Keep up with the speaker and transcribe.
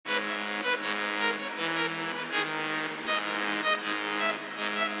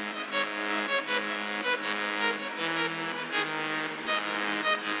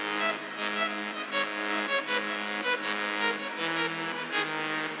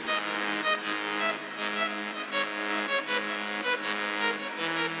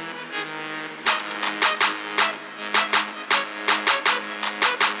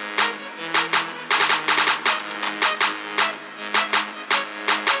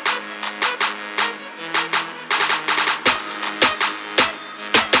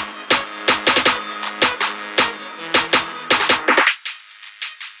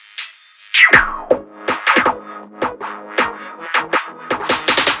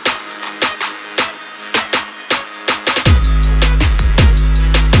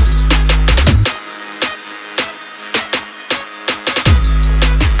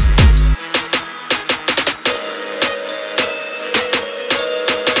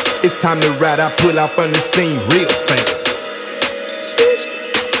It's time to ride, I pull out on the scene real fast.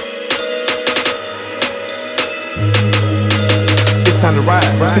 It's time to ride,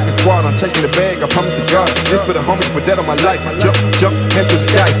 pick a squad, I'm chasing the bag, I promise to God. This for the homies, put that on my life. Jump, head to the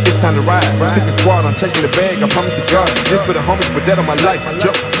sky. It's time to ride, pick a squad, I'm chasing the bag, I promise to God. This for the homies, put that on my life.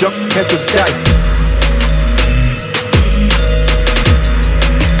 Jump, head to the sky.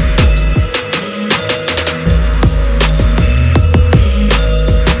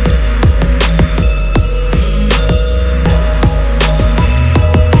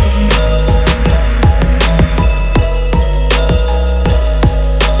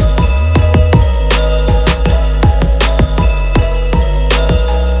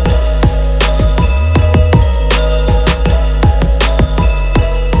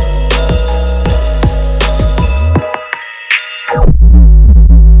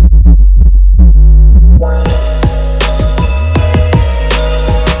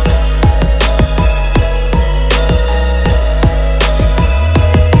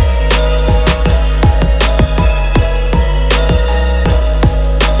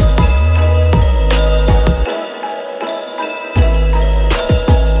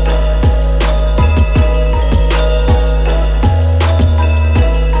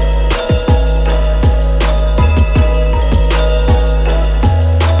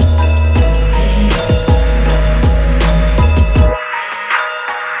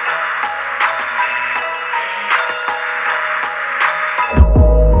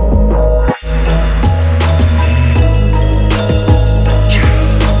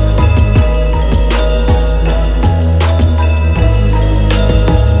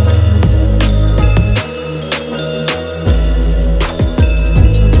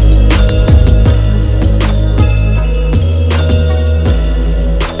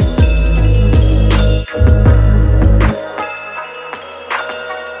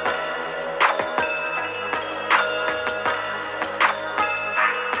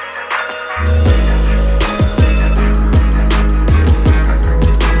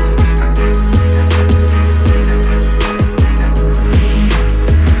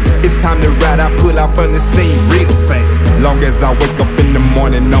 I pull out from the scene real fast. Long as I wake up in the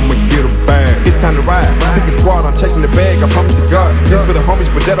morning, I'ma get a bag. It's time to ride, pick a squad, I'm chasing the bag, I promise to God. This for the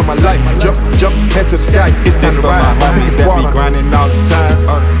homies, put that on my life. Jump, head to the sky. It's time to ride, pick a squad, I'm grinding all the time.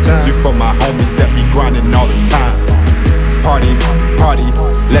 This for my homies that be grinding all the time. Party,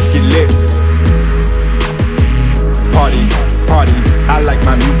 let's get lit. Party, I like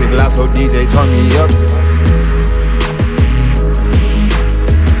my music loud, so DJ turn me up.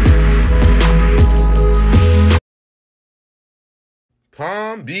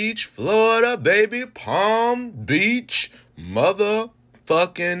 Palm Beach, Florida, baby. Palm Beach,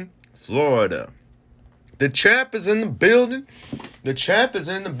 motherfucking Florida. The champ is in the building.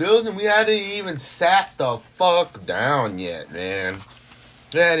 We hadn't even sat the fuck down yet, man.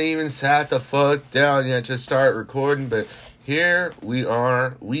 We hadn't even sat the fuck down yet to start recording, but here we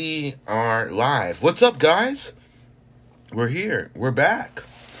are. We are live. What's up, guys? We're here. We're back.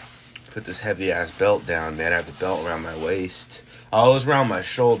 Put this heavy-ass belt down, man. I have the belt around my waist. Oh, it was around my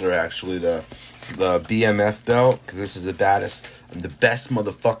shoulder, actually, the BMF belt, because this is the baddest, I'm the best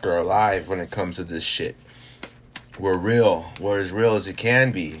motherfucker alive when it comes to this shit. We're real. We're as real as it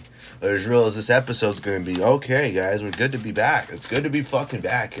can be. We're as real as this episode's going to be. Okay, guys, we're good to be back. It's good to be fucking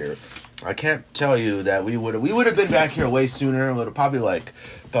back here. I can't tell you that we would have been back here way sooner. Probably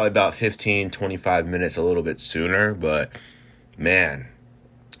about 15, 25 minutes, a little bit sooner, but, man,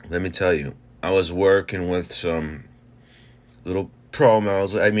 let me tell you, I was working with some little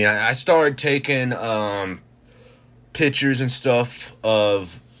promos. I mean, I started taking pictures and stuff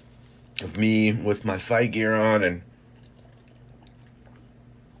of me with my fight gear on, and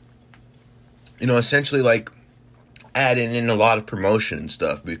essentially like adding in a lot of promotion and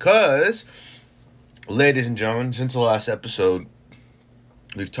stuff, because, ladies and gentlemen, since the last episode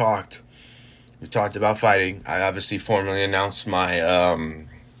we've talked about fighting. I obviously formally announced my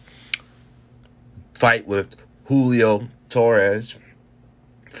fight with Julio Torres.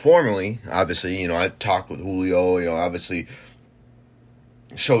 Formally, obviously, I talked with Julio, obviously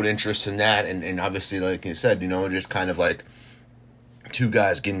showed interest in that, and obviously, like I said, just kind of like two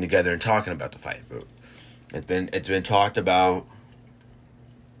guys getting together and talking about the fight. But it's been talked about,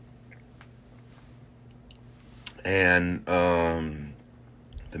 and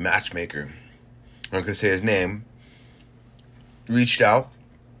the matchmaker, I'm not gonna say his name, reached out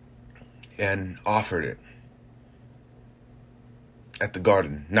and offered it at the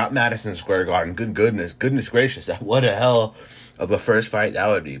Garden, not Madison Square Garden. Goodness gracious, what a hell of a first fight that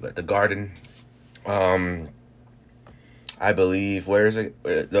would be. But the Garden, I I believe, where is it?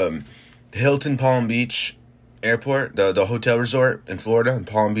 The Hilton Palm Beach Airport, the hotel resort in Florida, in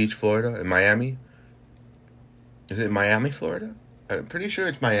Palm Beach, Florida, in Miami. Is it Miami, Florida? I'm pretty sure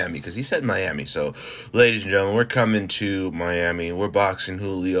it's Miami because he said Miami. So, ladies and gentlemen, we're coming to Miami. We're boxing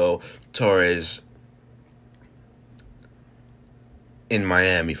Julio Torres in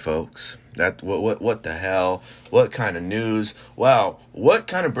Miami, folks. That what the hell? What kind of news? Wow, what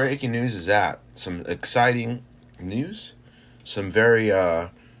kind of breaking news is that? Some exciting news? Some very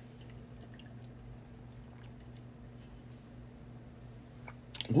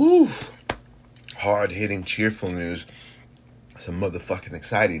hard-hitting, cheerful news. Some motherfucking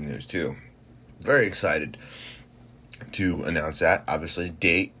exciting news, too. Very excited to announce that. Obviously,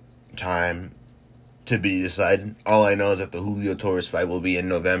 date, time to be decided. All I know is that the Julio Torres fight will be in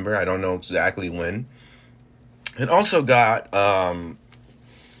November. I don't know exactly when. And also got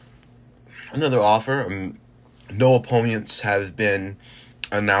another offer. No opponents have been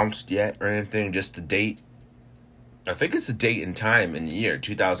announced yet or anything, just a date. I think it's a date and time in the year,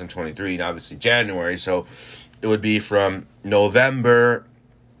 2023, and obviously January, so it would be from November,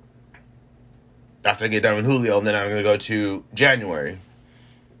 after I get done with Julio, and then I'm going to go to January.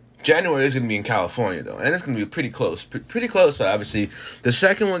 January is going to be in California, though, and it's going to be pretty close. Pretty close, obviously. The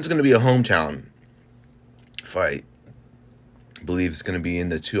second one's going to be a hometown fight. I believe it's going to be in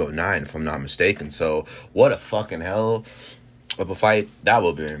the 209, if I'm not mistaken. So, what a fucking hell of a fight that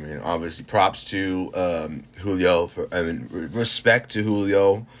will be. I mean, obviously, props to Julio. Respect to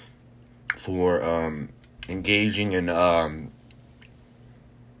Julio for engaging and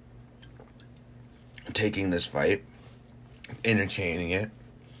taking this fight, entertaining it.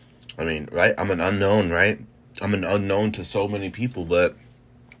 I mean, right? I'm an unknown, right? I'm an unknown to so many people, but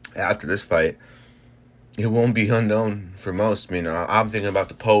after this fight, it won't be unknown for most. I mean, I'm thinking about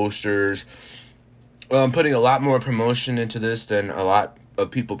the posters. I'm putting a lot more promotion into this than a lot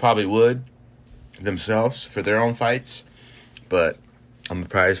of people probably would themselves for their own fights. But I'm a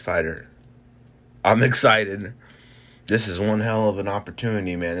prize fighter. I'm excited. This is one hell of an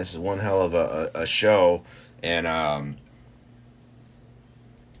opportunity, man. This is one hell of a show. And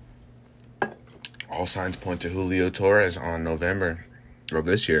all signs point to Julio Torres on November of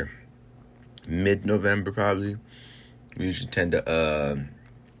this year. Mid-November, probably. We usually tend to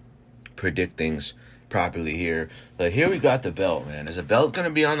predict things properly here. But here we got the belt, man. Is the belt going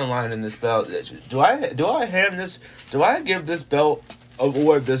to be on the line in this belt? Do I give this belt,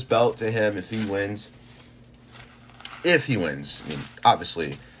 award this belt to him if he wins? If he wins. I mean,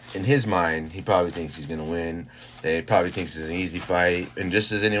 obviously, in his mind, he probably thinks he's going to win. They probably thinks it's an easy fight. And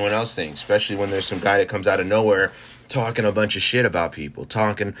just as anyone else thinks, especially when there's some guy that comes out of nowhere talking a bunch of shit about people,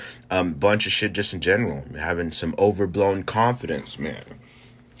 talking a bunch of shit just in general, having some overblown confidence, man.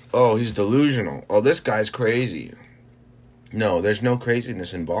 Oh, he's delusional. Oh, this guy's crazy. No, there's no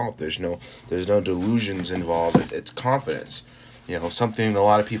craziness involved. There's no delusions involved. It's confidence. You know, something a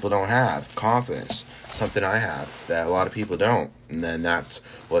lot of people don't have. Confidence. Something I have that a lot of people don't. And then that's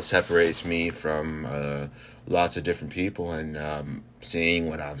what separates me from lots of different people, and seeing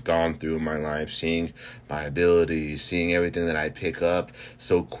what I've gone through in my life, seeing my abilities, seeing everything that I pick up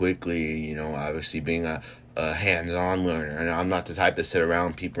so quickly, you know, obviously being a hands-on learner. And I'm not the type to sit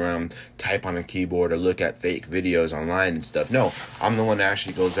around, peep around, type on a keyboard, or look at fake videos online and stuff. No, I'm the one that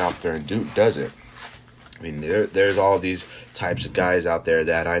actually goes out there and does it. I mean, there's all these types of guys out there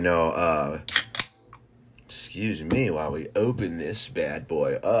that I know. Excuse me while we open this bad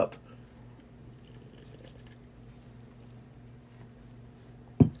boy up.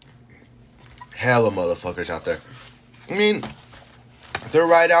 Hella motherfuckers out there. I mean, they're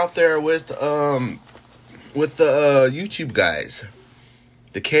right out there with the YouTube guys,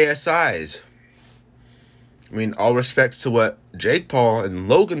 the KSIs. I mean, all respects to what Jake Paul and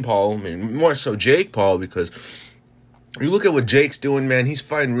Logan Paul, I mean, more so Jake Paul, because you look at what Jake's doing, man, he's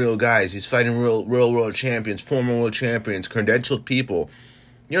fighting real guys. He's fighting real world champions, former world champions, credentialed people.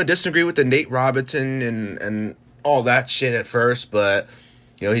 You know, disagree with the Nate Robinson and all that shit at first, but,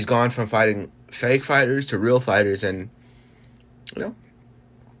 you know, he's gone from fighting fake fighters to real fighters, and, you know,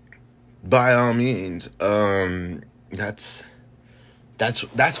 by all means, that's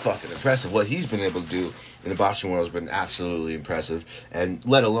fucking impressive. What he's been able to do in the boxing world has been absolutely impressive, and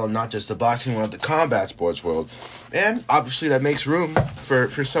let alone not just the boxing world, the combat sports world. And obviously that makes room for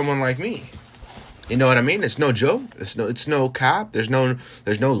someone like me. You know what I mean? It's no joke. It's no cap. There's no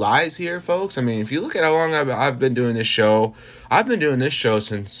lies here, folks. I mean, if you look at how long I've been doing this show, I've been doing this show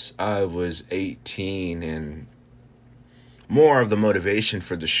since I was 18, and more of the motivation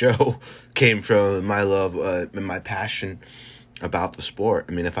for the show came from my love and my passion about the sport.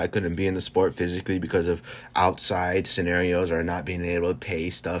 I mean, if I couldn't be in the sport physically because of outside scenarios or not being able to pay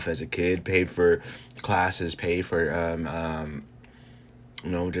stuff as a kid, paid for classes, paid for,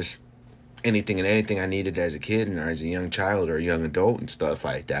 just anything and anything I needed as a kid and as a young child or a young adult and stuff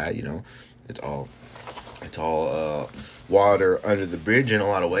like that, it's all water under the bridge in a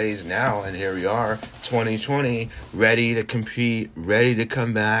lot of ways now, and here we are, 2020, ready to compete, ready to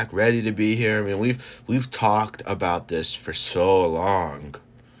come back, ready to be here. I mean, we've talked about this for so long.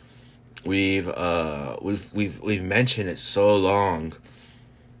 We've mentioned it so long.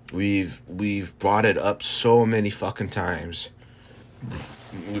 We've brought it up so many fucking times.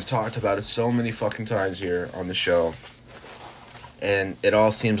 We've talked about it so many fucking times here on the show. And it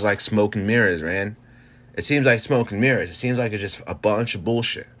all seems like smoke and mirrors, man. It seems like smoke and mirrors. It seems like it's just a bunch of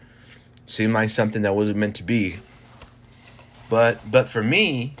bullshit. It seemed like something that wasn't meant to be. But for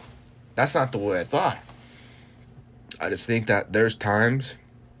me, that's not the way I thought. I just think that there's times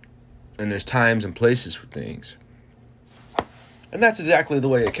and places for things. And that's exactly the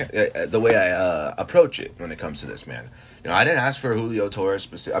way I approach it when it comes to this, man. I didn't ask for Julio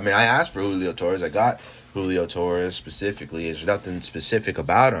Torres. I asked for Julio Torres. I got Julio Torres specifically. There's nothing specific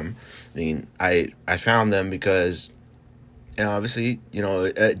about him. I mean, I found them because, obviously,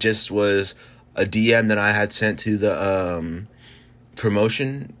 it just was a DM that I had sent to the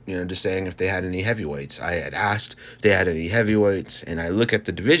promotion, just saying if they had any heavyweights. I had asked if they had any heavyweights, and I look at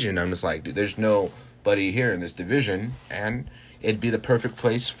the division. I'm just like, dude, there's nobody here in this division, and it'd be the perfect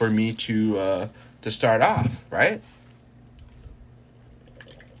place for me to start off, right?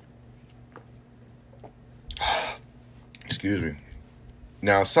 Excuse me.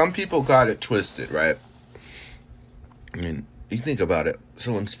 Now, some people got it twisted, right? I mean, you think about it.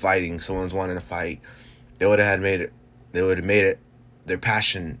 Someone's fighting. Someone's wanting to fight. They would have made it their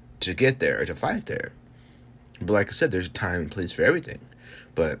passion to get there, or to fight there. But like I said, there's a time and place for everything.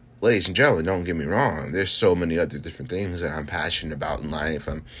 But ladies and gentlemen, don't get me wrong. There's so many other different things that I'm passionate about in life.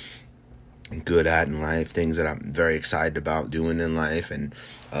 I'm good at in life, things that I'm very excited about doing in life, and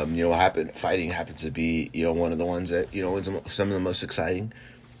fighting happens to be one of the ones that is some of the most exciting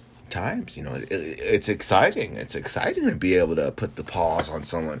times. It's exciting. It's exciting to be able to put the paws on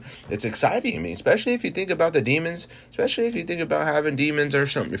someone. It's exciting. I mean, especially if you think about the demons, especially if you think about having demons or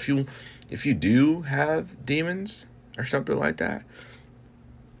something. If you do have demons or something like that,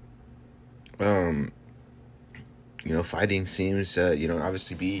 fighting seems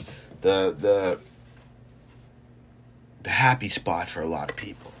obviously be the happy spot for a lot of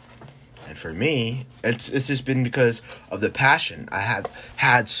people. And for me, it's just been because of the passion. I have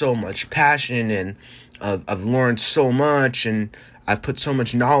had so much passion, and I've learned so much, and I've put so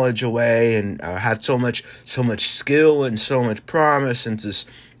much knowledge away, and I have so much skill and so much promise, and just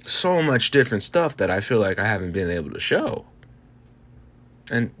so much different stuff that I feel like I haven't been able to show.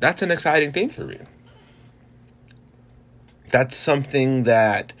 And that's an exciting thing for me. That's something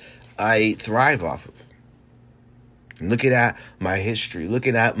that I thrive off of. Looking at my history,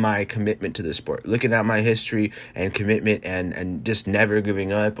 looking at my commitment to the sport, looking at my history and commitment, and just never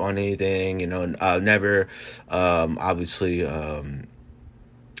giving up on anything, never, obviously,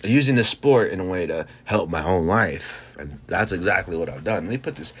 using the sport in a way to help my own life. And that's exactly what I've done. Let me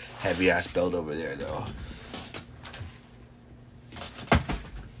put this heavy-ass belt over there, though.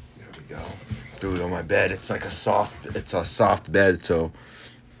 There we go. Threw it on my bed. It's a soft bed, so,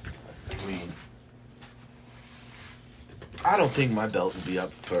 I don't think my belt will be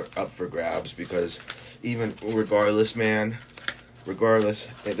up for grabs, because even regardless,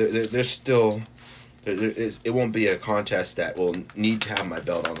 there's still it won't be a contest that will need to have my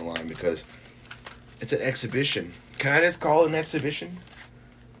belt on the line, because it's an exhibition. Can I just call it an exhibition?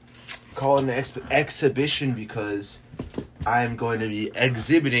 Call it an exhibition because I'm going to be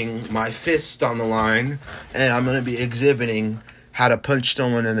exhibiting my fist on the line, and I'm going to be exhibiting how to punch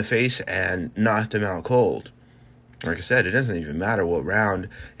someone in the face and knock them out cold. Like I said, it doesn't even matter what round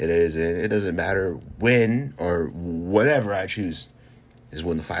it is in. It doesn't matter when or whatever I choose is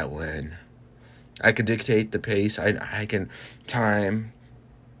when the fight will end. I can dictate the pace. I can time.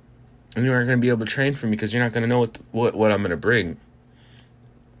 And you aren't going to be able to train for me because you're not going to know what I'm going to bring.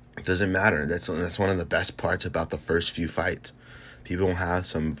 It doesn't matter. That's one of the best parts about the first few fights. People will have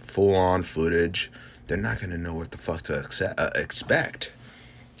some full-on footage. They're not going to know what the fuck to expect.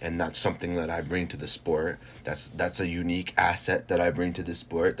 And that's something that I bring to the sport. That's a unique asset that I bring to the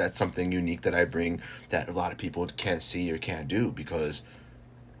sport. That's something unique that I bring that a lot of people can't see or can't do, because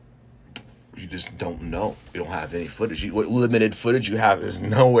you just don't know. You don't have any footage. What limited footage you have is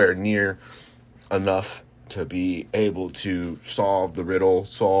nowhere near enough to be able to solve the riddle,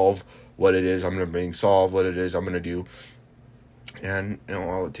 solve what it is I'm going to bring, solve what it is I'm going to do. And,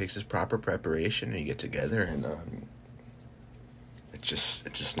 all it takes is proper preparation, and you get together, and it's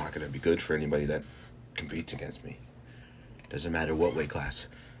just not going to be good for anybody that competes against me. Doesn't matter what weight class.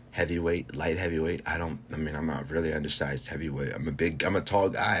 Heavyweight, light heavyweight. I'm a really undersized heavyweight. I'm a tall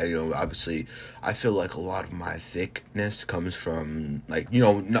guy. Obviously, I feel like a lot of my thickness comes from,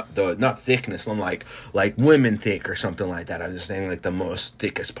 not thickness. I'm like women thick or something like that. I'm just saying, like, the most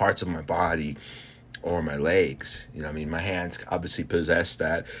thickest parts of my body or my legs. My hands obviously possess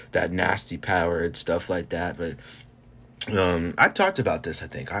that nasty power and stuff like that. But I talked about this. I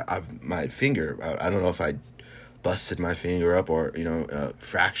think I've my finger. I don't know if I busted my finger up or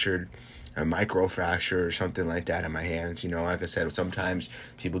fractured a micro fracture or something like that in my hands. Like I said, sometimes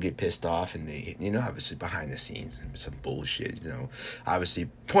people get pissed off and they, obviously behind the scenes and some bullshit. Obviously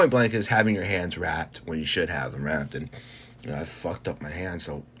point blank is having your hands wrapped when you should have them wrapped. And I fucked up my hand,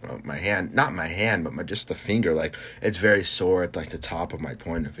 so not my hand, but just the finger, like, it's very sore at, like, the top of my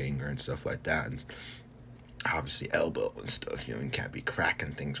pointer finger and stuff like that. And obviously elbow and stuff, you can't be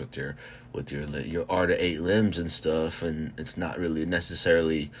cracking things with your arter 8 limbs and stuff, and it's not really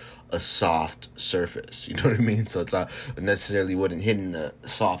necessarily a soft surface, you know what I mean? So it's not necessarily wouldn't hitting the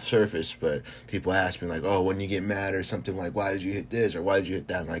soft surface, but people ask me, like, oh, when you get mad or something, like, why did you hit this or why did you hit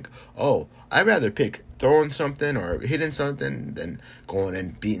that? I'm like, oh, I'd rather pick throwing something or hitting something than going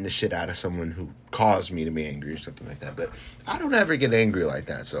and beating the shit out of someone who caused me to be angry or something like that. But I don't ever get angry like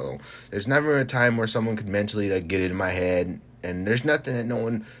that, so there's never a time where someone could mentally, like, get it in my head, and there's nothing that no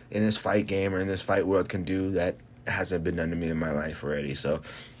one in this fight game or in this fight world can do that hasn't been done to me in my life already. So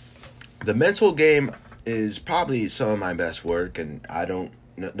the mental game is probably some of my best work, and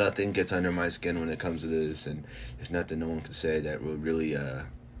nothing gets under my skin when it comes to this, and there's nothing no one can say that will really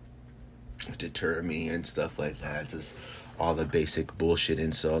deter me and stuff like that. Just all the basic bullshit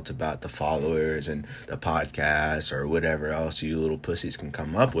insults about the followers and the podcast or whatever else you little pussies can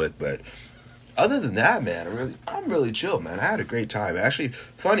come up with. But other than that, man, I'm really chill, man. I had a great time. Actually,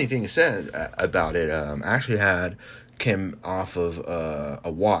 funny thing you said about it, I actually came off of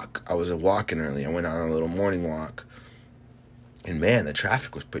a walk. I was walking early. I went on a little morning walk, and man, the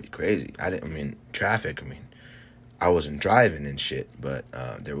traffic was pretty crazy. I wasn't driving and shit, but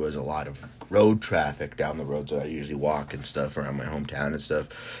there was a lot of road traffic down the roads that I usually walk and stuff around my hometown and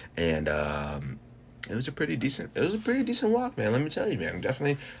stuff. And it was a pretty decent walk, man. Let me tell you, man.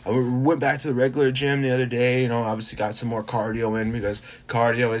 Definitely, I went back to the regular gym the other day. Obviously got some more cardio in because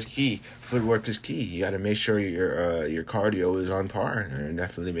cardio is key. Footwork is key. You got to make sure your cardio is on par, and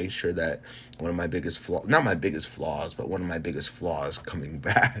definitely make sure that one of my biggest flaws, not my biggest flaws, but one of my biggest flaws coming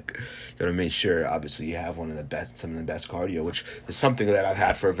back. You got to make sure, obviously, you have some of the best cardio, which is something that I've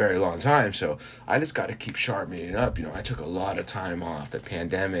had for a very long time. So I just got to keep sharpening it up. I took a lot of time off, the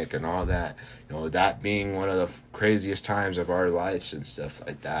pandemic and all that. That being one of the craziest times of our lives and stuff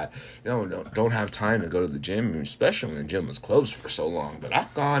like that. Don't have time to go to the gym, especially when the gym was closed for so long. But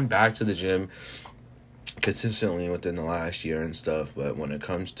I've gone back to the gym consistently within the last year and stuff. But when it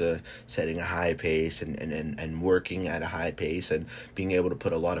comes to setting a high pace and working at a high pace and being able to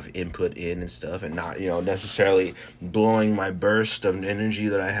put a lot of input in and stuff, and not necessarily blowing my burst of energy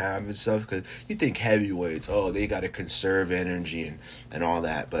that I have and stuff, because you think heavyweights, they got to conserve energy and all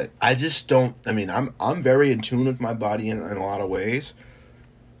that, but I just don't. I'm very in tune with my body in a lot of ways,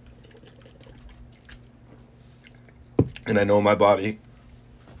 and I know my body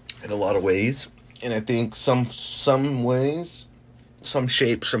in a lot of ways. And I think some ways, some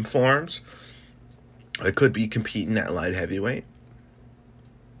shapes, some forms, I could be competing at light heavyweight.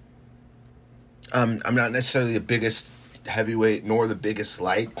 I'm not necessarily the biggest heavyweight nor the biggest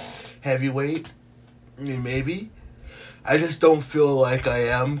light heavyweight. Maybe. I just don't feel like I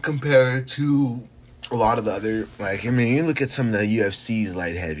am compared to a lot of the other, you look at some of the UFC's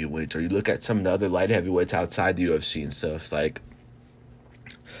light heavyweights, or you look at some of the other light heavyweights outside the UFC and stuff,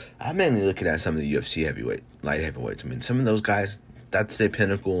 I'm mainly looking at some of the UFC light heavyweights. Some of those guys, that's the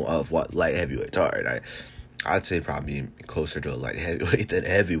pinnacle of what light heavyweights are. And I'd say probably closer to a light heavyweight than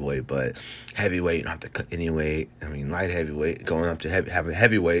heavyweight, but heavyweight, you don't have to cut any weight. Light heavyweight, going up to have a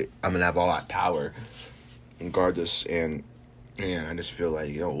heavyweight, I'm going to have all that power regardless. And, man, I just feel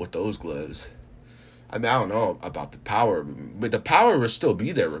like, with those gloves, I don't know about the power, but the power will still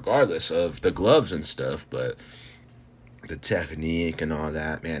be there regardless of the gloves and stuff, but the technique and all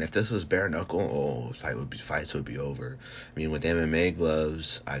that, man. If this was bare knuckle, fights would be over. With MMA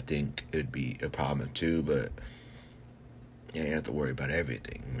gloves, I think it'd be a problem too. But you have to worry about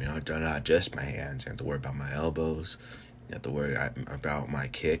everything. Not just my hands. You have to worry about my elbows. You have to worry about my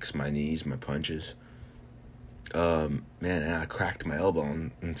kicks, my knees, my punches. Man, and I cracked my elbow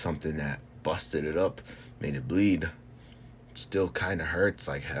on something that busted it up, made it bleed. still kind of hurts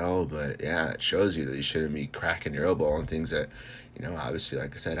like hell, but yeah, it shows you that you shouldn't be cracking your elbow on things that, you know, obviously,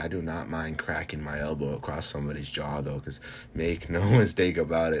 like I said, I do not mind cracking my elbow across somebody's jaw, though, because make no mistake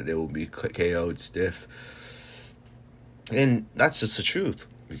about it, they will be KO'd stiff. And that's just the truth,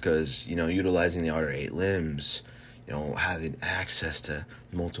 because, you know, utilizing the other 8 limbs, you know, having access to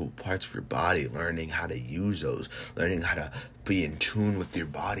multiple parts of your body, learning how to use those, learning how to be in tune with your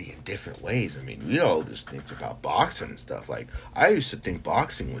body in different ways. I mean, we all just think about boxing and stuff. Like, I used to think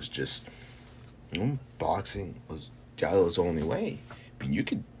boxing was just, you know, boxing was the only way. I mean, you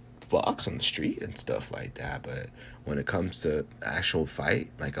could box on the street and stuff like that, but when it comes to actual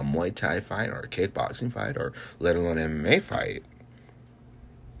fight, like a Muay Thai fight or a kickboxing fight, or let alone MMA fight,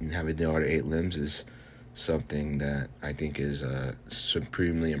 and having the other 8 limbs is something that I think is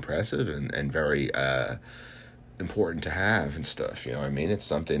supremely impressive and very important to have and stuff. You know what I mean? It's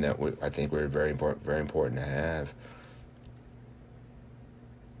something that I think we're very important to have.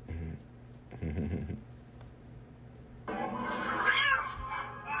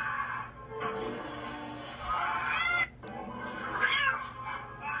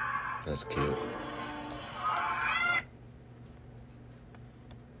 That's cute.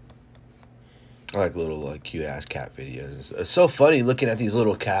 I like little cute ass cat videos. It's so funny looking at these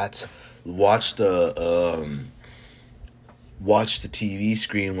little cats. Watch the TV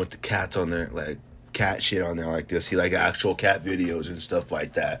screen with the cats on there, like cat shit on there like this. See like actual cat videos and stuff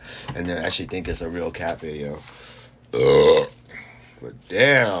like that, and then actually think it's a real cat video. Ugh. But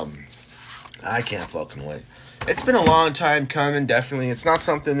damn, I can't fucking wait. It's been a long time coming. Definitely, it's not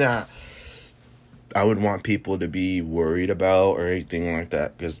something that I would want people to be worried about or anything like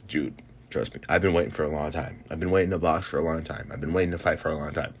that. Because, dude, trust me, I've been waiting for a long time. I've been waiting to box for a long time. I've been waiting to fight for a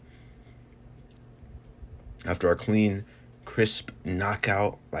long time. After a clean, crisp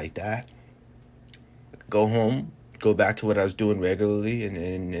knockout like that, go home, go back to what I was doing regularly, and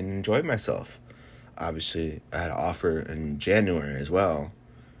enjoy myself. Obviously, I had an offer in January as well,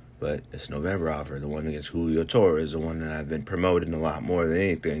 but this November offer, the one against Julio Torres, the one that I've been promoting a lot more than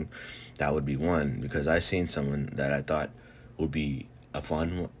anything, that would be one, because I seen someone that I thought would be a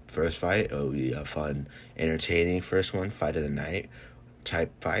fun first fight. It would be a fun, entertaining first one, fight of the night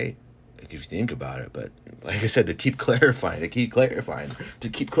type fight, like if you think about it. But like I said, to keep clarifying, it's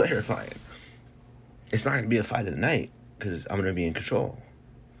not going to be a fight of the night because I'm going to be in control.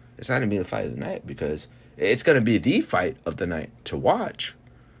 It's not going to be the fight of the night because it's going to be the fight of the night to watch.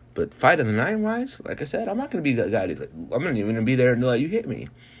 But fight of the night wise, like I said, I'm not going to be that guy. I'm not even going to be there until you hit me.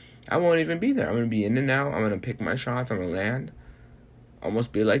 I won't even be there. I'm going to be in and out. I'm going to pick my shots. I'm going to land.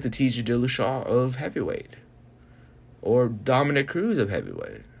 Almost be like the TJ Dillashaw of heavyweight. Or Dominic Cruz of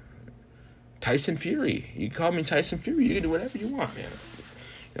heavyweight. Tyson Fury. You can call me Tyson Fury. You can do whatever you want, man.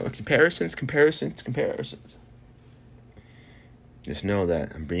 You know, comparisons. Just know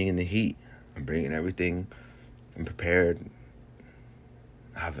that I'm bringing the heat. I'm bringing everything. I'm prepared.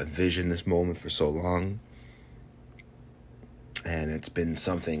 I've envisioned this moment for so long. And it's been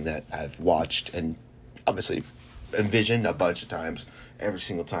something that I've watched and obviously envisioned a bunch of times. Every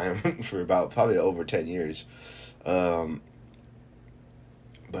single time for about probably over 10 years. But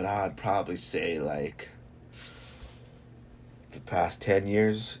I'd probably say like the past 10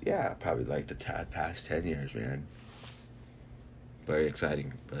 years. Yeah, probably like the past 10 years, man. Very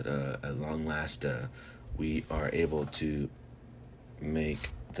exciting. But at long last, we are able to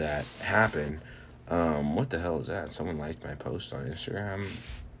make that happen. What the hell is that? Someone liked my post on Instagram.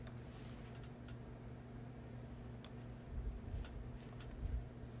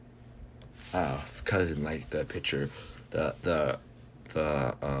 Cousin liked the picture, the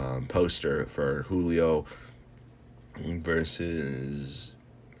poster for Julio versus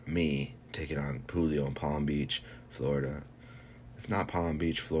me taking on Julio in Palm Beach, Florida. If not Palm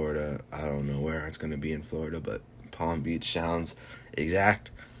Beach, Florida, I don't know where it's going to be in Florida, but Palm Beach sounds exact.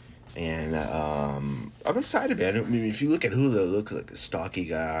 And I'm excited, man. I mean, if you look at Julio, looks like a stocky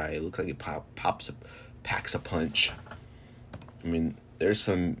guy. Looks like he packs a punch. I mean, there's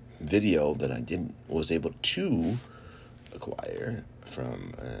some video that I was able to acquire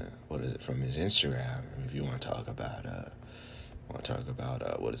from from his Instagram. I mean, if you want to talk about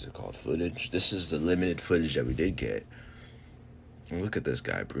what is it called, footage. This is the limited footage that we did get. And look at this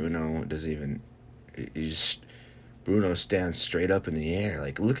guy, Bruno. Bruno stands straight up in the air.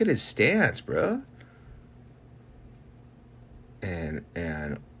 Like, look at his stance, bro. And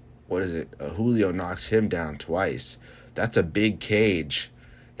what is it? Julio knocks him down twice. That's a big cage.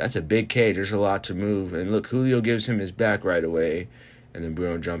 There's a lot to move. And look, Julio gives him his back right away. And then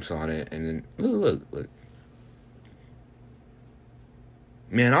Bruno jumps on it. And then, look.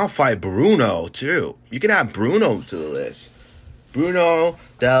 Man, I'll fight Bruno, too. You can add Bruno to the list. Bruno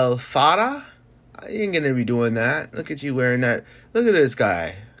Del Fara? You ain't gonna be doing that. Look at you wearing that. Look at this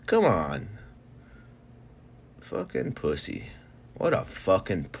guy. Come on. Fucking pussy. What a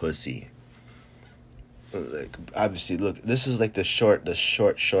fucking pussy. Like, obviously, look, this is like the short.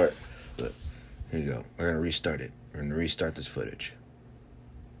 Look, here you go. We're gonna restart it. We're gonna restart this footage.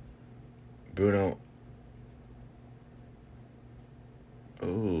 Bruno.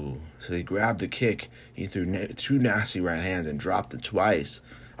 Oh, so he grabbed the kick. He threw two nasty right hands and dropped it twice.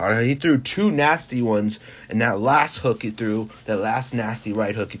 Or he threw two nasty ones, and that last hook he threw, that last nasty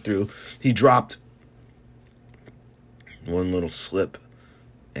right hook he threw, he dropped one little slip,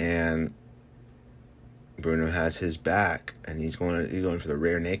 and Bruno has his back, and he's going for the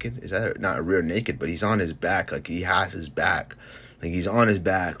rear naked. Is that not a rear naked? But he's on his back, like he has his back, like he's on his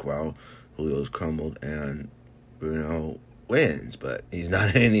back while Julio's crumbled, and Bruno wins. But he's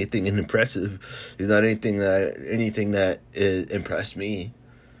not anything impressive. He's not anything that impressed me.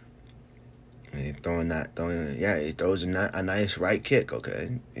 I mean, he throws a nice right kick.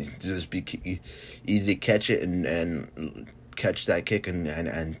 Okay, he's just easy to catch it and catch that kick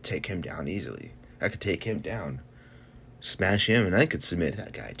and take him down easily. I could take him down, smash him, and I could submit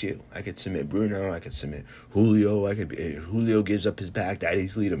that guy too. I could submit Bruno. I could submit Julio. Julio gives up his back that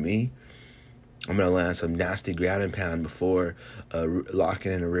easily to me. I'm gonna land some nasty ground and pound before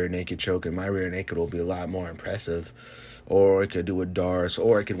locking in a rear naked choke, and my rear naked will be a lot more impressive. Or I could do a Darce,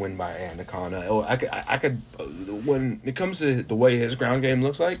 or I could win by Anaconda. Or I could when it comes to the way his ground game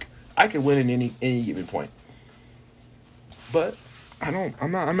looks like, I could win at any given point. But I don't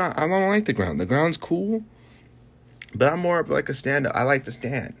like the ground. The ground's cool, but I'm more of like a stand-up. I like to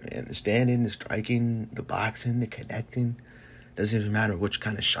stand, man. The standing, the striking, the boxing, the connecting. Doesn't even matter which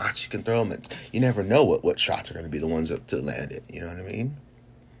kind of shots you can throw them. You never know what shots are going to be the ones to land it. You know what I mean?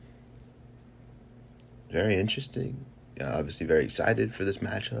 Very interesting. Obviously very excited for this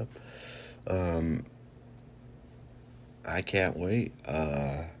matchup. I can't wait.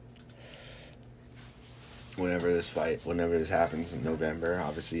 Whenever this happens in November,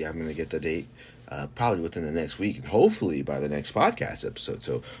 obviously I'm going to get the date probably within the next week, and hopefully by the next podcast episode,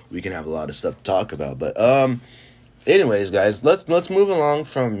 so we can have a lot of stuff to talk about. But anyways, guys, let's move along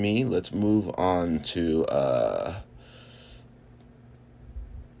from me. Let's move on to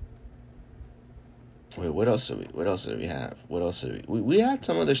wait, what else did we have? We had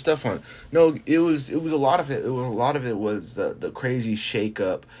some other stuff on. No, it was a lot of it. A lot of it was the crazy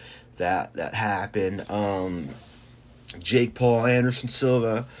shakeup that happened. Jake Paul, Anderson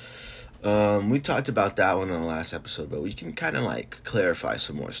Silva. We talked about that one in the last episode, but we can kind of like clarify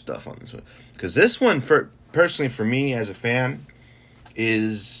some more stuff on this one, because this one, personally for me as a fan,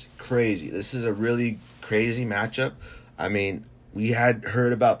 is crazy. This is a really crazy matchup. I mean, we had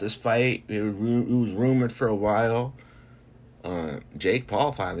heard about this fight. It was rumored for a while. Jake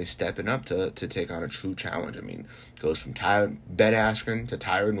Paul finally stepping up to take on a true challenge. I mean, goes from Ben Askren to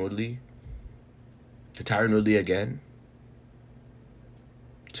Tyron Woodley. To Tyron Woodley again.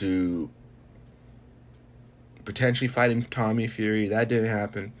 To potentially fighting Tommy Fury. That didn't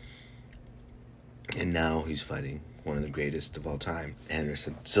happen. And now he's fighting one of the greatest of all time,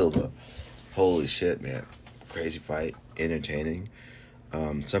 Anderson Silva. Holy shit, man. Crazy fight. Entertaining.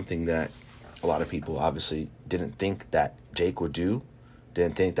 Something that a lot of people obviously didn't think that Jake would do.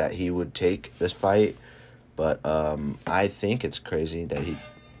 Didn't think that he would take this fight. But I think it's crazy that he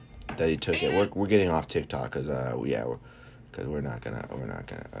took it. We're getting off TikTok because we're not gonna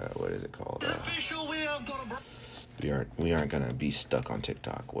what is it called? We aren't gonna be stuck on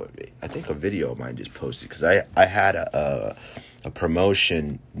TikTok. I think a video of mine just posted, because I had a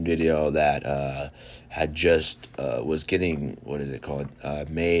promotion video that had just was getting, what is it called,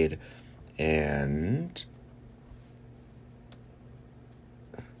 made, and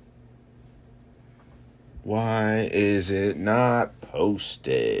why is it not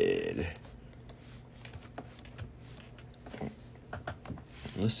posted?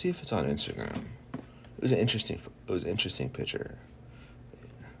 Let's see if it's on Instagram. It was an interesting picture.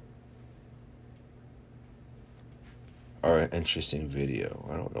 Or an interesting video.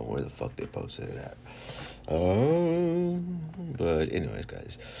 I don't know where the fuck they posted it at. But anyways,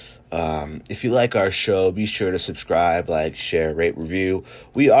 guys. If you like our show, be sure to subscribe, like, share, rate, review.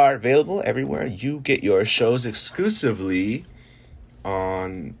 We are available everywhere you get your shows, exclusively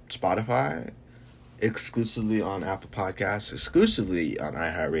on Spotify, exclusively on Apple Podcasts, exclusively on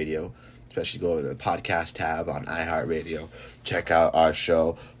iHeartRadio. Especially go to the podcast tab on iHeartRadio. Check out our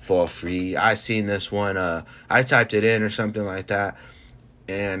show for free. I seen this one. I typed it in or something like that,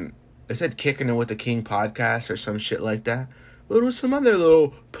 and it said "Kicking It with the King" podcast or some shit like that. but it was some other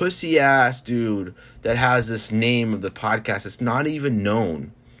little pussy ass dude that has this name of the podcast. It's not even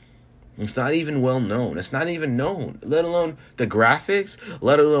known. It's not even well known. It's not even known, let alone the graphics,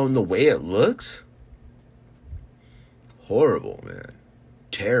 let alone the way it looks. Horrible, man.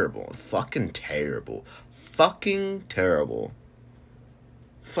 Terrible. Fucking terrible. Fucking terrible.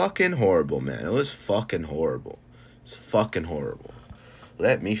 Fucking horrible, man. It was fucking horrible. It's fucking horrible.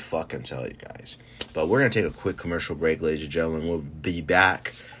 Let me fucking tell you guys. But we're going to take a quick commercial break, ladies and gentlemen. We'll be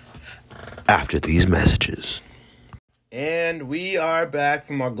back after these messages. And we are back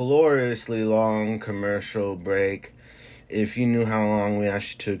from our gloriously long commercial break. If you knew how long we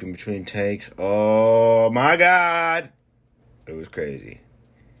actually took in between takes, oh my God. It was crazy.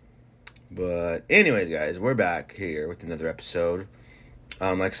 But anyways, guys, we're back here with another episode.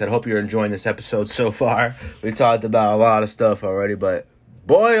 Like I said, I hope you're enjoying this episode so far. We talked about a lot of stuff already, but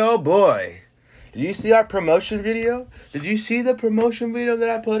boy, oh boy. Did you see our promotion video? Did you see the promotion video that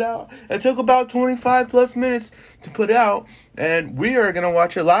I put out? It took about 25 plus minutes to put out, and we are going to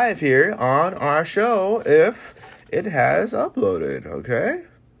watch it live here on our show if it has uploaded, okay?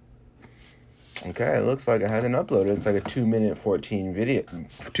 Okay, it looks like it hasn't uploaded. It's like a 2 minute 14 video,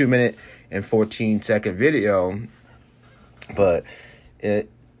 2 minute and 14 second video, but it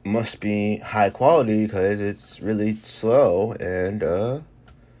must be high quality because it's really slow and,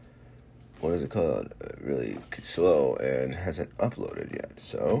 what is it called? Really slow and hasn't uploaded yet.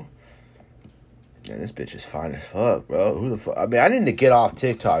 So, man, this bitch is fine as fuck, bro. Who the fuck? I mean, I need to get off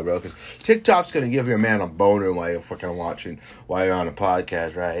TikTok, bro, because TikTok's gonna give your man a boner while you're fucking watching, while you're on a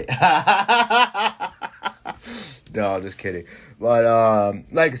podcast, right? No, I'm just kidding. But,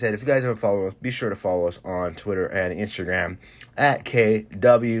 like I said, if you guys haven't followed us, be sure to follow us on Twitter and Instagram at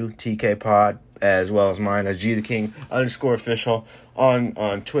KWTKPod, as well as mine as G the King _official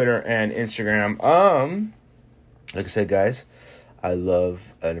on Twitter and Instagram. Like I said, guys, I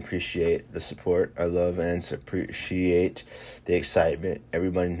love and appreciate the support. I love and appreciate the excitement.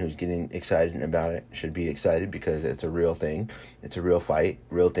 Everybody who's getting excited about it should be excited because it's a real thing. It's a real fight.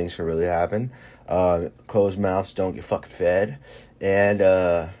 Real things can really happen. Closed mouths don't get fucking fed.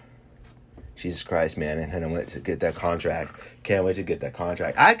 And, Jesus Christ, man. And I'm waiting to get that contract. Can't wait to get that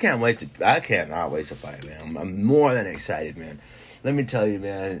contract. I cannot wait to fight, man. I'm more than excited, man. Let me tell you,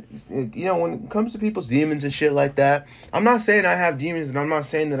 man, you know, when it comes to people's demons and shit like that, I'm not saying I have demons, and I'm not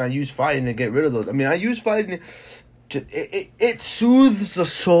saying that I use fighting to get rid of those. I mean, I use fighting it soothes the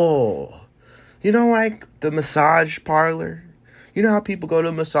soul. You know, like the massage parlor? You know how people go to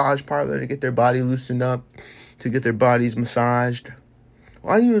a massage parlor to get their body loosened up, to get their bodies massaged?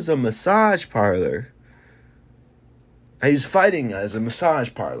 Well, I use a massage parlor. I use fighting as a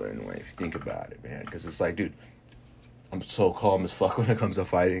massage parlor in a way, if you think about it, man. Because it's like, dude, I'm so calm as fuck when it comes to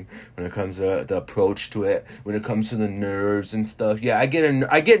fighting, when it comes to the approach to it, when it comes to the nerves and stuff. Yeah, I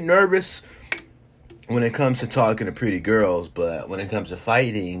get nervous when it comes to talking to pretty girls, but when it comes to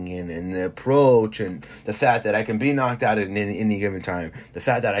fighting and the approach and the fact that I can be knocked out at any given time, the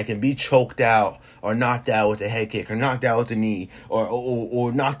fact that I can be choked out or knocked out with a head kick or knocked out with a knee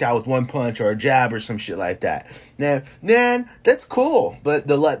or knocked out with one punch or a jab or some shit like that. Now, man, that's cool, but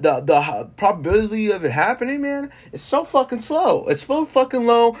the probability of it happening, man, is so fucking slow. It's so fucking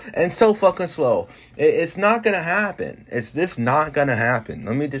low and so fucking slow. It's not gonna happen. It's just not gonna happen.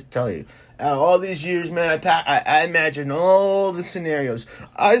 Let me just tell you. All these years, man, I imagine all the scenarios.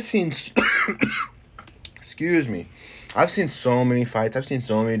 I've seen, excuse me, I've seen so many fights. I've seen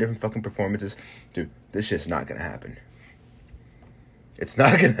so many different fucking performances. Dude, this shit's not going to happen. It's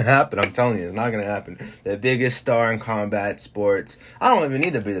not going to happen. I'm telling you, it's not going to happen. The biggest star in combat sports. I don't even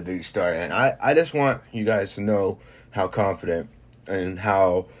need to be the biggest star. And I just want you guys to know how confident and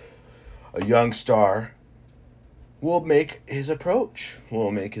how a young star will make his approach,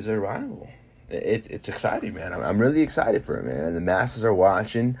 will make his arrival. It's exciting, man. I'm really excited for it, man. The masses are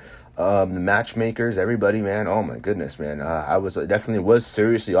watching, the matchmakers, everybody, man. Oh my goodness, man. I definitely was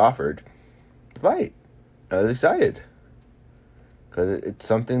seriously offered to fight. I was excited because it's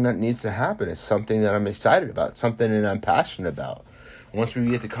something that needs to happen. It's something that I'm excited about. It's something that I'm passionate about. Once we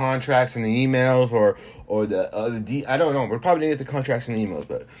get the contracts and the emails or I don't know. We're probably gonna get the contracts and the emails,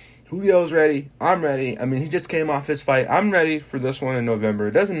 but Julio's ready. I'm ready. I mean, he just came off his fight. I'm ready for this one in November.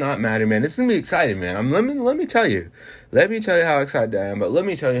 It does not matter, man. It's going to be exciting, man. Let me tell you. Let me tell you how excited I am. But let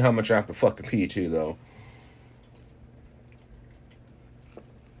me tell you how much I have to fucking pee, too, though.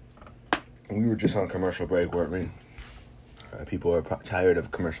 We were just on commercial break, weren't we? People are tired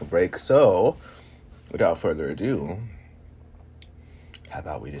of commercial breaks. So, without further ado, how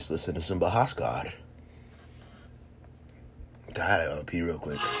about we just listen to some Bahas God? God, I gotta pee real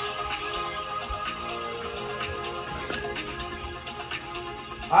quick.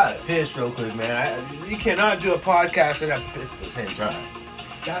 I gotta piss real quick, man. You cannot do a podcast and have to piss at the same time.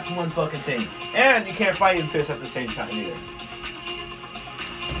 That's one fucking thing. And you can't fight and piss at the same time either.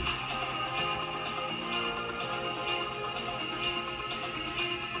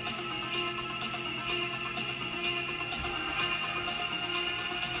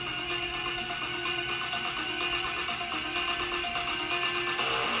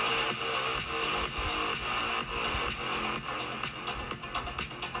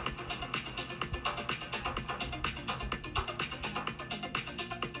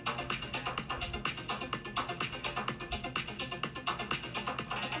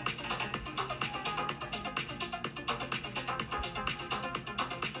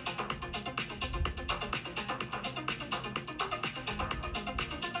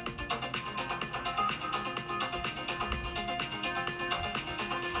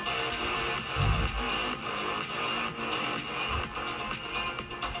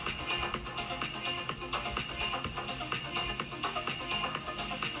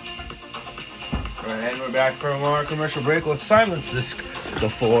 And we're back from our commercial break. Let's silence this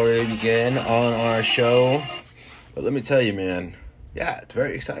before we begin on our show. But let me tell you, man. Yeah, it's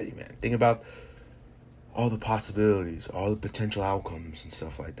very exciting, man. Think about all the possibilities, all the potential outcomes and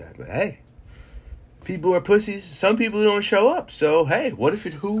stuff like that. But hey, people are pussies. Some people don't show up. So hey, what if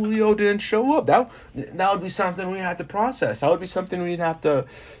Julio didn't show up? That would be something we have to process. That would be something we'd have to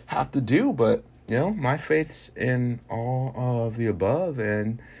do. But you know, my faith's in all of the above,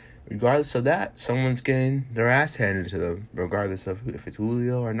 and regardless of that, someone's getting their ass handed to them, regardless of if it's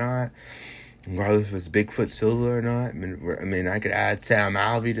Julio or not, regardless if it's Bigfoot Silva or not. I mean, I could add Sam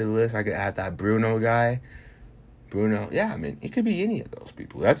Alvey to the list. I could add that Bruno guy. Bruno, yeah, I mean, it could be any of those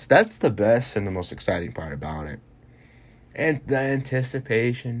people. That's the best and the most exciting part about it. And the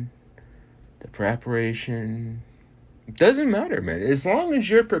anticipation, the preparation, it doesn't matter, man. As long as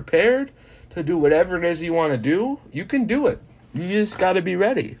you're prepared to do whatever it is you want to do, you can do it. You just got to be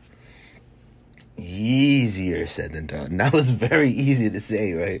ready. Easier said than done. That was very easy to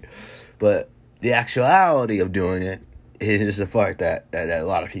say, right? But the actuality of doing it is the part that a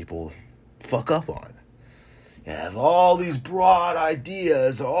lot of people fuck up on. You have all these broad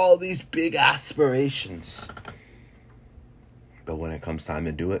ideas, all these big aspirations. But when it comes time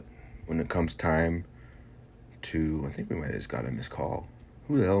to do it, when it comes time to, I think we might have just got a missed call.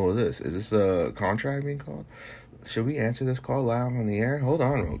 Who the hell is this? Is this a contract being called? Should we answer this call live on the air? Hold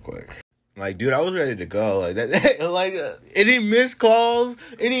on real quick. Like, dude, I was ready to go. Like that, like any missed calls,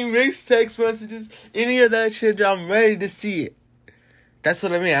 any missed text messages, any of that shit, I'm ready to see it. That's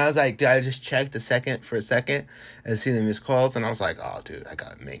what I mean. I was like, dude, I just checked for a second and see the missed calls, and I was like, oh, dude, I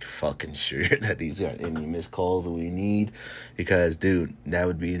gotta make fucking sure that these aren't any missed calls that we need, because, dude, that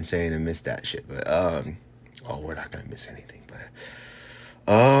would be insane to miss that shit. But we're not gonna miss anything. But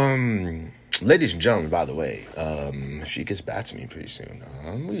ladies and gentlemen, by the way, if she gets back to me pretty soon,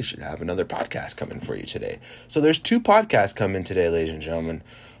 we should have another podcast coming for you today. So there's 2 podcasts coming today, ladies and gentlemen.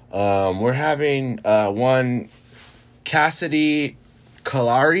 We're having one, Cassidy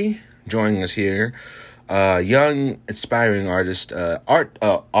Kalari joining us here, young aspiring artist,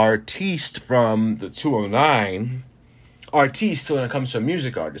 artiste from the 209. Artiste when it comes to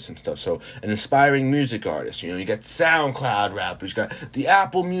music artists and stuff. So an aspiring music artist. You know, you got SoundCloud rappers, you got the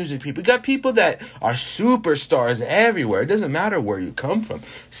Apple Music people, you got people that are superstars everywhere. It doesn't matter where you come from.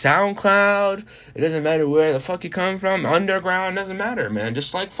 SoundCloud, it doesn't matter where the fuck you come from. Underground, doesn't matter, man.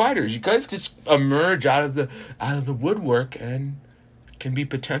 Just like fighters, you guys just emerge out of the woodwork and can be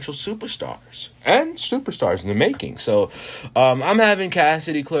potential superstars and superstars in the making. So I'm having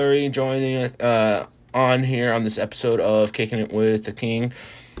Cassidy Clary joining on here on this episode of Kicking It With the King.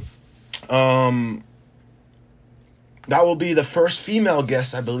 That will be the first female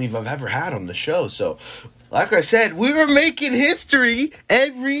guest I believe I've ever had on the show. So, like I said, we were making history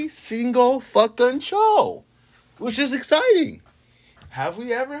every single fucking show, which is exciting. Have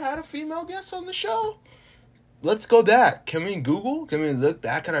we ever had a female guest on the show? Let's go back. Can we Google? Can we look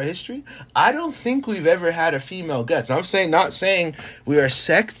back at our history? I don't think we've ever had a female guest. I'm not saying we are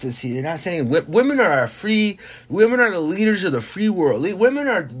sexist here. Not saying women are women are the leaders of the free world. Women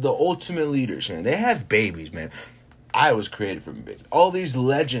are the ultimate leaders, man. They have babies, man. I was created from babies. All these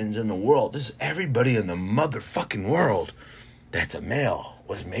legends in the world. This is everybody in the motherfucking world that's a male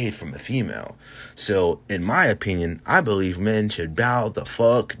was made from a female. So, in my opinion, I believe men should bow the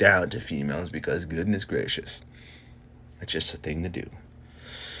fuck down to females because goodness gracious. It's just a thing to do.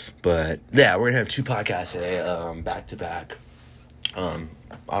 But, yeah, we're going to have 2 podcasts today, back to back. I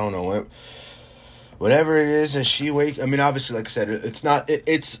don't know, whatever it is that she I mean, obviously, like I said, it's not,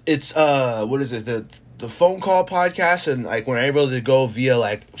 what is it, the phone call podcast and like when I'm able to go via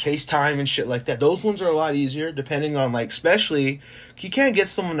like FaceTime and shit like that, those ones are a lot easier depending on like, especially you can't get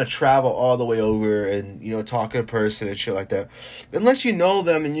someone to travel all the way over and, you know, talk in person and shit like that unless you know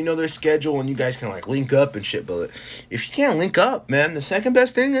them and you know their schedule and you guys can like link up and shit. But if you can't link up, man, the second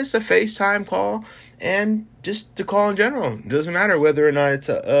best thing is a FaceTime call and just to call in general. It doesn't matter whether or not it's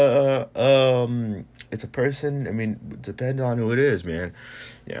a person. I mean, it depends on who it is, man.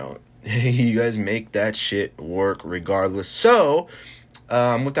 You know, you guys make that shit work regardless. So,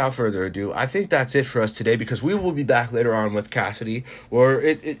 without further ado, I think that's it for us today because we will be back later on with Cassidy, or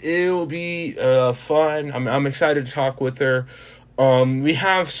it will be fun. I'm excited to talk with her. We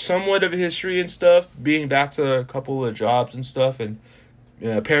have somewhat of a history and stuff, being back to a couple of jobs and stuff, and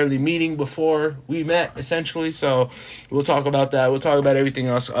apparently meeting before we met, essentially. So we'll talk about that. We'll talk about everything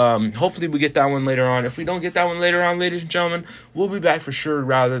else. Hopefully we get that one later on. If we don't get that one later on, ladies and gentlemen, we'll be back for sure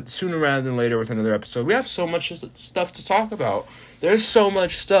sooner rather than later with another episode. We have so much stuff to talk about. There's so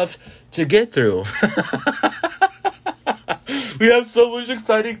much stuff to get through. We have so much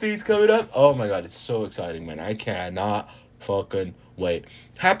exciting things coming up. Oh my God, it's so exciting, man. I cannot fucking wait.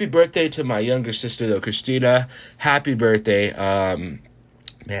 Happy birthday to my younger sister, though, Christina. Happy birthday.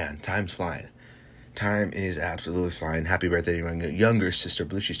 Man, time's flying. Time is absolutely flying. Happy birthday to my younger sister. I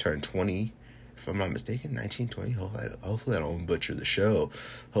believe she's turning 20, if I'm not mistaken. 19, 20. Hopefully I don't butcher the show.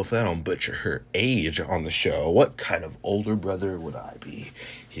 Hopefully I don't butcher her age on the show. What kind of older brother would I be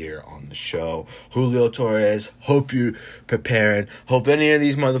here on the show? Julio Torres, hope you're preparing. Hope any of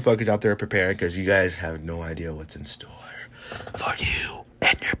these motherfuckers out there are preparing because you guys have no idea what's in store for you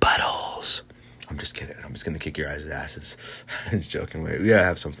and your buttholes. I'm just kidding. I'm just gonna kick your guys' asses. I'm just joking. We gotta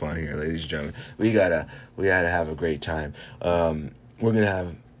have some fun here, ladies and gentlemen. We gotta have a great time. We're gonna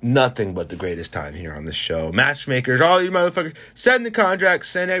have nothing but the greatest time here on this show. Matchmakers, all you motherfuckers, send the contracts,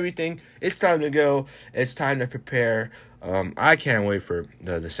 send everything. It's time to go. It's time to prepare. I can't wait for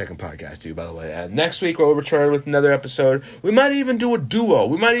the second podcast, too, by the way. And next week, we'll return with another episode. We might even do a duo.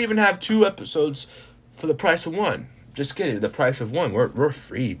 We might even have 2 episodes for the price of 1. Just kidding. The price of 1. We're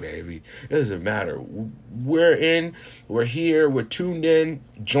free, baby. It doesn't matter. We're in. We're here. We're tuned in.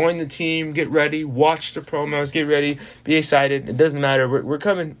 Join the team. Get ready. Watch the promos. Get ready. Be excited. It doesn't matter. We're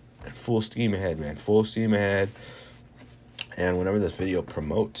coming full steam ahead, man. Full steam ahead. And whenever this video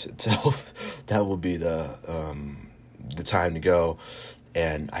promotes itself, that will be the time to go.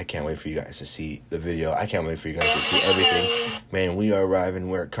 And I can't wait for you guys to see the video. I can't wait for you guys to see everything. Man, we are arriving.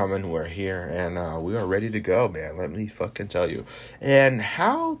 We're coming. We're here. And we are ready to go, man. Let me fucking tell you. And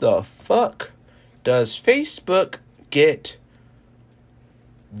how the fuck does Facebook get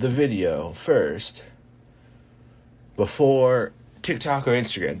the video first before TikTok or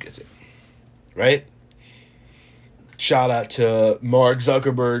Instagram gets it? Right? Shout out to Mark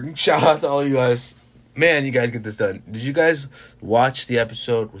Zuckerberg. Shout out to all you guys. Man, you guys get this done. Did you guys watch the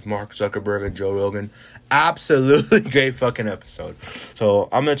episode with Mark Zuckerberg and Joe Rogan? Absolutely great fucking episode. So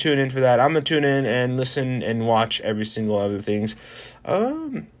I'm going to tune in for that. I'm going to tune in and listen and watch every single other things.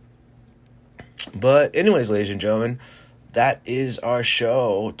 But anyways, ladies and gentlemen, that is our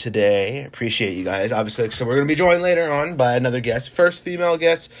show today. Appreciate you guys. Obviously, so we're going to be joined later on by another guest. First female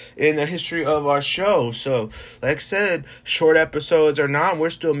guest in the history of our show. So, like I said, short episodes or not, we're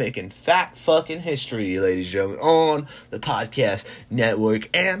still making fat fucking history, ladies and gentlemen, on the podcast network.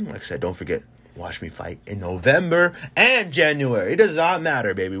 And, like I said, don't forget, watch me fight in November and January. It does not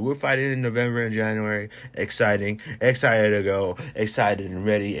matter, baby. We're fighting in November and January. Exciting. Excited to go. Excited and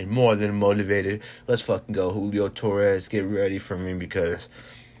ready and more than motivated. Let's fucking go. Julio Torres, get ready for me because,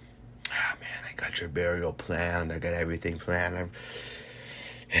 man, I got your burial planned. I got everything planned.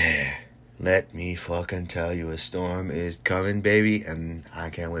 Let me fucking tell you, a storm is coming, baby, and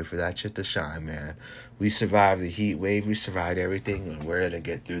I can't wait for that shit to shine, man. We survived the heat wave, we survived everything, and we're gonna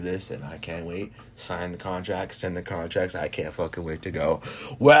get through this, and I can't wait. Sign the contracts, send the contracts, I can't fucking wait to go.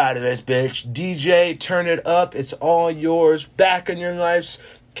 We're out of this, bitch. DJ, turn it up, it's all yours. Back in your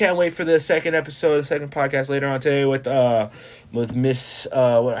lives. Can't wait for the second episode, the second podcast later on today with Miss,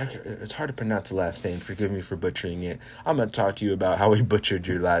 it's hard to pronounce the last name. Forgive me for butchering it. I'm going to talk to you about how we butchered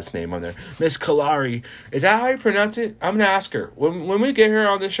your last name on there. Miss Kalari. Is that how you pronounce it? I'm going to ask her. When we get her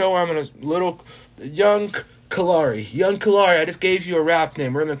on the show, I'm going to, Young Kalari, I just gave you a rap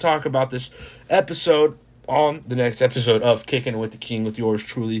name. We're going to talk about this episode on the next episode of Kicking It With The King with yours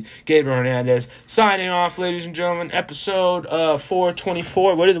truly, Gabriel Hernandez. Signing off, ladies and gentlemen. Episode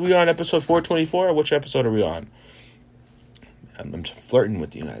 424. What is we on? Episode 424? Or which episode are we on? I'm flirting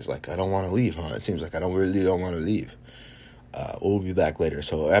with you guys. Like, I don't want to leave, huh? It seems like I really don't want to leave. We'll be back later.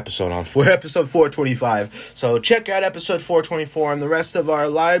 So episode 425. So check out episode 424 and the rest of our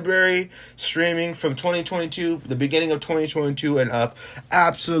library streaming from 2022, the beginning of 2022 and up.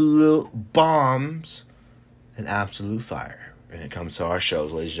 Absolute bombs and absolute fire when it comes to our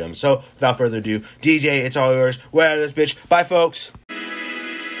shows, ladies and gentlemen. So without further ado, DJ, it's all yours. We're out of this bitch. Bye, folks.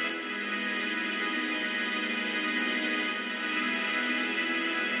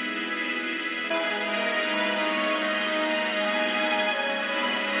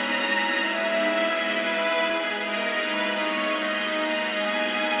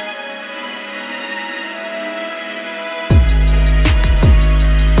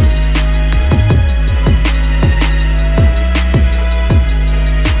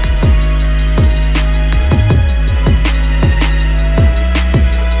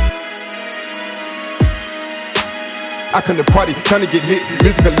 I come to party, tryna get lit,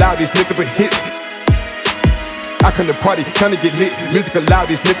 music loud, these nigga but hits. I come to party, tryna get lit, music loud,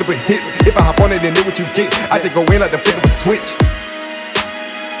 these nigga but hits. If I hop on it and know what you get, I just go in like the flick of a switch.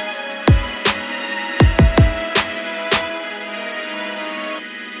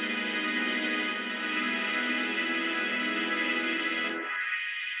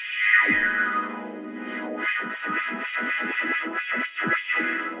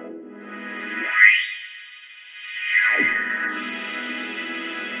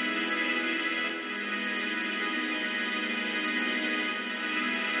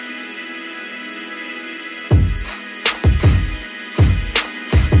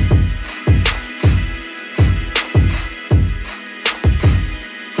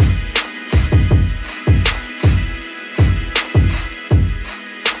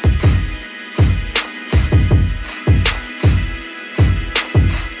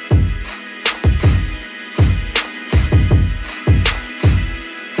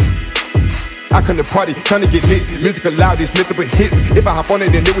 I come to party, tryna get lit, music loud, these nigga but hits. If I hop on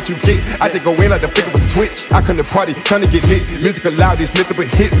it and know what you get, I just go in like the flick of a switch. I come to party, tryna get lit, music loud, these nigga but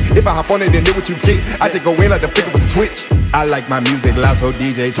hits. If I hop on it and know what you get, I just go in like the flick of a switch. I like my music loud, so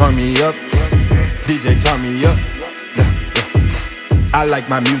DJ turn me up. DJ turn me up. Yeah, yeah. I like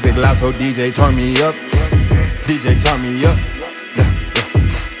my music loud, so DJ turn me up. DJ turn me up. Yeah,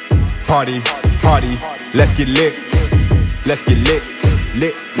 yeah. Party, party, let's get lit. Let's get lit,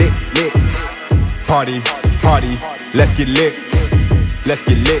 lit, lit, lit. Party, party, let's get lit. Let's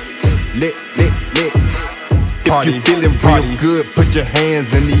get lit, lit, lit, lit. Party, if you feeling real good, put your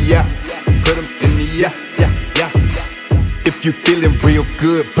hands in the air. Put them in the air, yeah, yeah. If you feeling real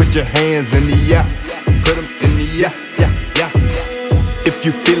good, put your hands in the air. Put them in the air, yeah, yeah. If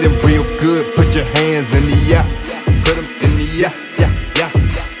you feeling real good, put your hands in the air. Put them in the air, yeah, yeah.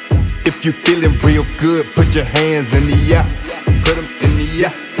 If you feeling real good, put your hands in the air. Put them in the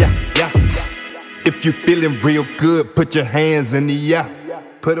air, yeah, yeah. If you feeling real good, put your hands in the air.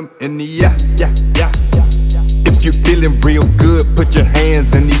 Put them in the air, yeah, yeah. If you feeling real good, put your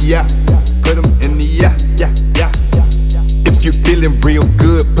hands in the air. Put them in the air, yeah, yeah. If you feeling real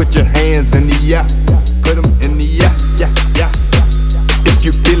good, put your hands in the air. Put them in the air, yeah, yeah. If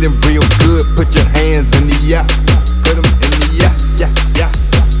you feeling real good, put your hands in the air. Put them in the air, yeah, yeah.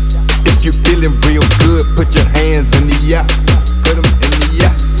 If you feeling real good, put your hands in the air. Put them in the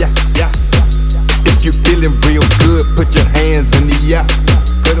air, yeah, yeah. If you feeling real good, put your hands in the air.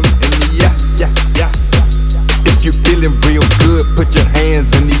 Put them in the air, yeah, yeah. If you feeling real good, put your hands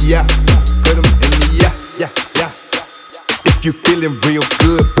in the air. Put them in the air, yeah, yeah. If you feeling real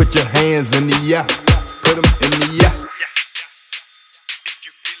good, put your hands in the air. Put them in the air. If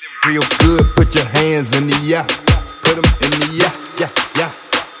you feeling real good, put your hands in the air. Put them in the air, yeah, yeah.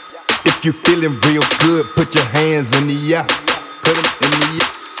 If you feeling real good, put your hands in the air. Put them in the air.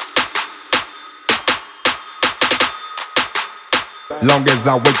 Long as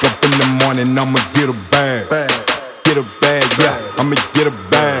I wake up in the morning, I'ma get a bag. Get a bag, yeah, I'ma get a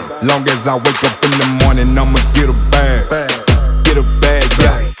bag. Long as I wake up in the morning, I'ma get a bag. Get a bag,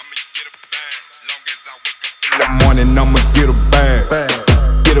 yeah. I'ma get a bag. Long as I wake up in the morning, I'ma get a